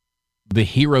the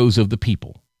heroes of the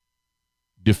people,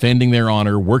 defending their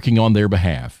honor, working on their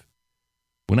behalf,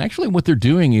 when actually what they're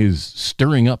doing is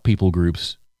stirring up people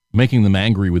groups, making them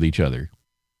angry with each other,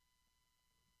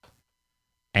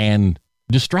 and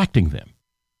distracting them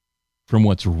from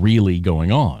what's really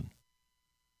going on.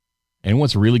 And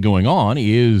what's really going on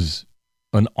is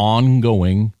an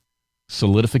ongoing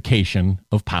solidification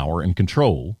of power and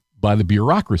control by the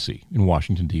bureaucracy in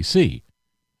Washington, D.C.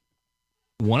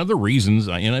 One of the reasons,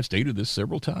 and I've stated this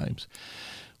several times,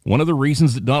 one of the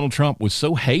reasons that Donald Trump was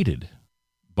so hated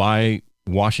by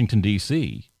Washington,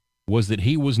 D.C. was that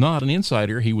he was not an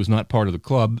insider. He was not part of the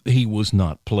club. He was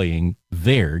not playing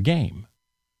their game.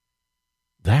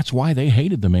 That's why they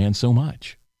hated the man so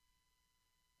much.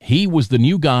 He was the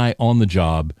new guy on the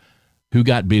job who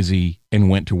got busy and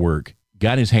went to work,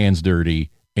 got his hands dirty,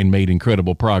 and made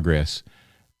incredible progress.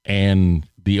 And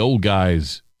the old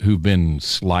guys who've been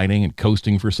sliding and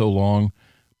coasting for so long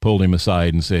pulled him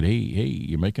aside and said, hey,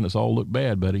 you're making us all look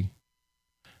bad, buddy.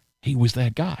 He was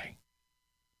that guy.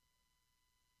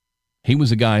 He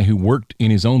was a guy who worked in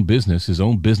his own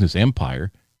business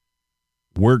empire,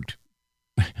 worked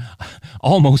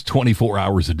almost 24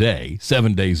 hours a day,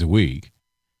 7 days a week,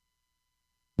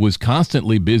 was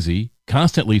constantly busy,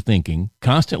 constantly thinking,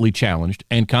 constantly challenged,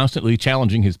 and constantly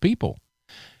challenging his people.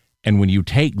 And when you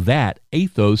take that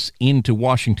ethos into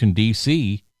Washington,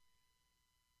 D.C.,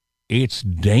 it's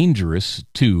dangerous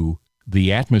to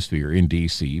the atmosphere in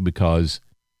D.C. because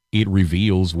it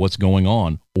reveals what's going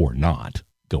on or not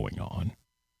going on.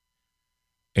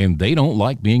 And they don't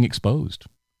like being exposed.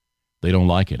 They don't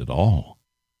like it at all.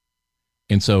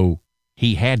 And so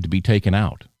he had to be taken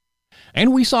out.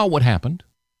 And we saw what happened.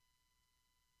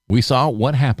 We saw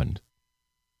what happened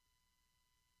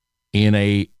in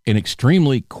an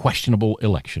extremely questionable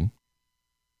election,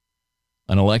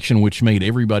 an election which made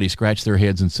everybody scratch their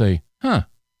heads and say,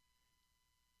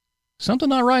 something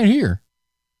not right here.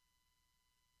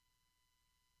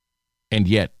 And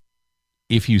yet,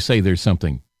 if you say there's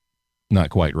something not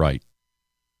quite right,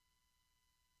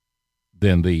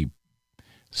 then the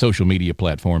social media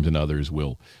platforms and others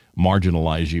will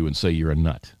marginalize you and say you're a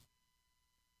nut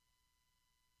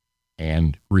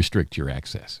and restrict your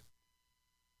access.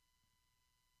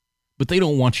 But they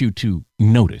don't want you to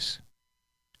notice,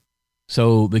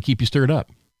 so they keep you stirred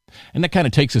up. And that kind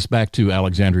of takes us back to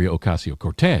Alexandria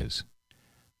Ocasio-Cortez.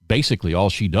 Basically, all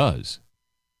she does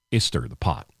is stir the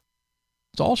pot.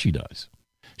 That's all she does.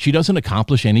 She doesn't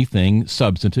accomplish anything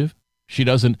substantive. She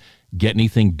doesn't get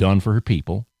anything done for her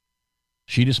people.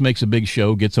 She just makes a big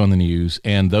show, gets on the news,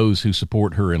 and those who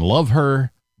support her and love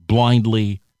her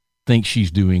blindly think she's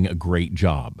doing a great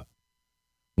job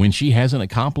when she hasn't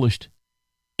accomplished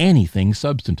anything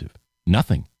substantive.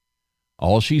 Nothing.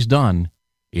 All she's done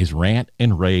is rant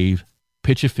and rave,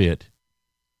 pitch a fit,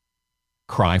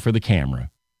 cry for the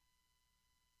camera,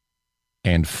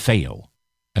 and fail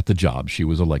at the job she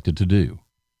was elected to do.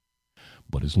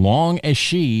 But as long as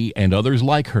she and others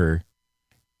like her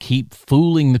keep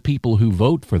fooling the people who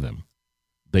vote for them,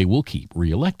 they will keep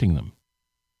reelecting them.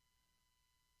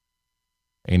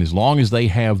 And as long as they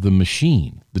have the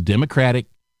machine, the Democratic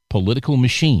political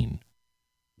machine,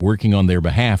 working on their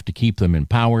behalf to keep them in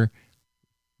power,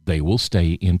 they will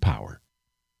stay in power.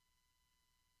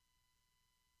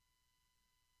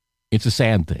 It's a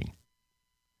sad thing.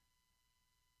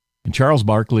 And Charles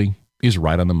Barkley is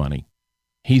right on the money.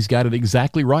 He's got it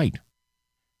exactly right.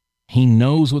 He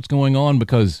knows what's going on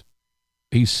because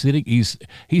he's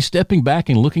stepping back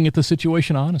and looking at the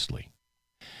situation honestly.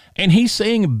 And he's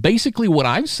saying basically what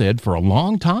I've said for a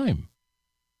long time.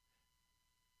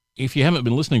 If you haven't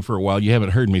been listening for a while, you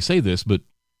haven't heard me say this, but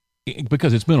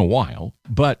because it's been a while,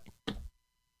 but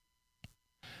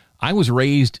I was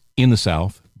raised in the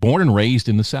South, born and raised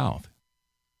in the South.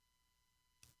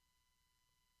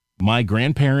 My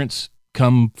grandparents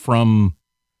come from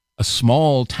a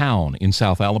small town in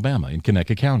South Alabama, in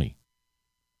Conecuh County.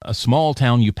 A small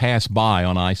town you pass by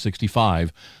on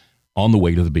I-65 on the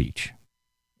way to the beach.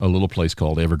 A little place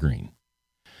called Evergreen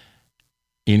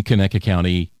in Conecuh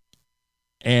County.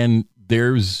 And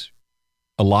there's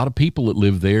a lot of people that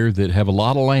live there that have a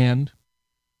lot of land,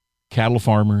 cattle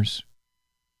farmers.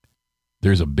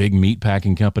 There's a big meat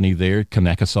packing company there,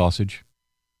 Conecuh Sausage.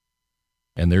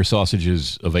 And their sausage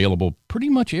is available pretty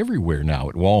much everywhere now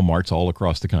at Walmarts all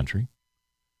across the country.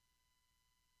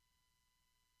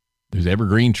 There's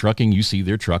Evergreen Trucking. You see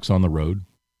their trucks on the road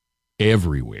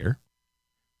everywhere.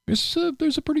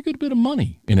 There's a pretty good bit of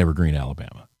money in Evergreen,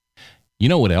 Alabama. You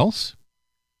know what else?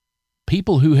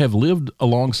 People who have lived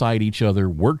alongside each other,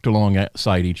 worked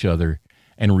alongside each other,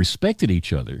 and respected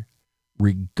each other,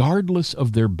 regardless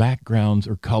of their backgrounds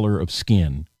or color of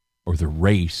skin or their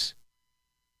race,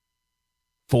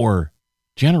 for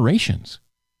generations.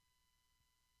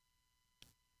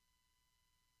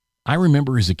 I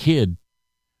remember as a kid,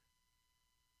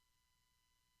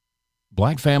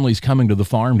 black families coming to the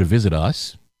farm to visit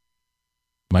us,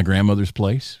 my grandmother's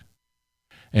place,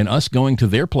 and us going to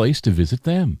their place to visit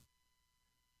them.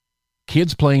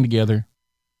 Kids playing together.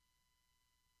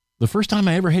 The first time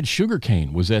I ever had sugar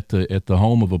cane was at the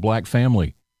home of a black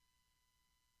family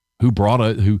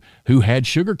who had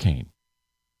sugar cane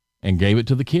and gave it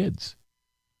to the kids.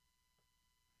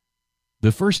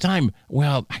 The first time,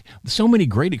 well, so many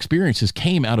great experiences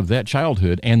came out of that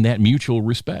childhood and that mutual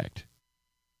respect.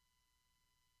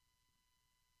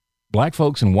 Black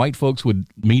folks and white folks would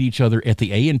meet each other at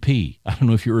the A&P. I don't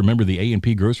know if you remember the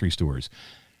A&P grocery stores,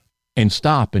 and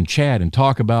stop and chat and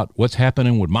talk about what's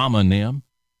happening with mama and them,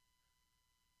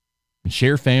 and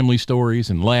share family stories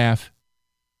and laugh.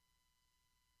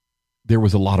 There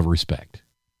was a lot of respect.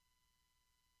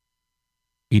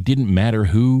 It didn't matter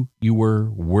who you were,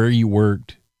 where you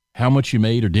worked, how much you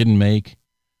made or didn't make,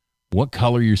 what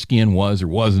color your skin was or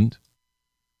wasn't.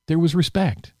 There was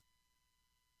respect.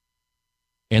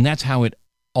 And that's how it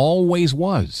always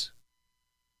was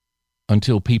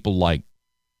until people like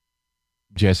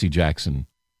Jesse Jackson,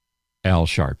 Al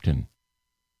Sharpton,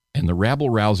 and the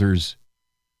rabble-rousers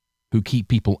who keep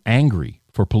people angry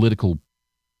for political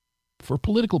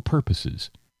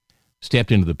purposes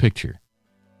stepped into the picture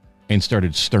and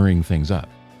started stirring things up,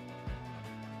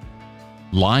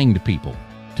 lying to people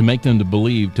to make them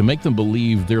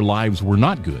believe their lives were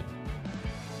not good,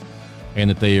 and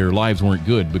that their lives weren't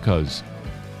good because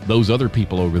those other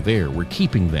people over there were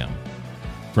keeping them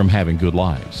from having good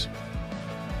lives.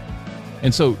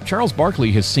 And so Charles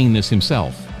Barkley has seen this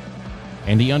himself,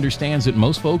 and he understands that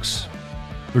most folks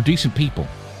are decent people.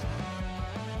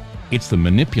 It's the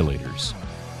manipulators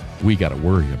we got to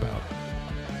worry about.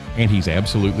 And he's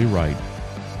absolutely right.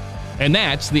 And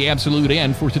that's the absolute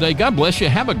end for today. God bless you.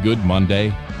 Have a good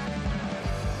Monday.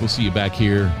 We'll see you back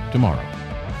here tomorrow.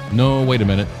 No, wait a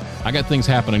minute. I got things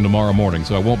happening tomorrow morning,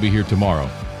 so I won't be here tomorrow.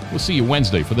 We'll see you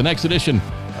Wednesday for the next edition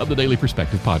of the Daily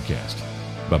Perspective Podcast.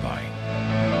 Bye-bye.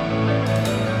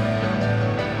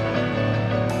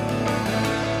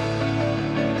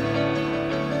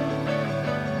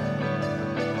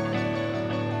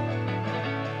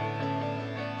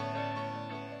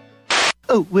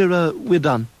 Oh, we're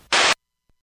done.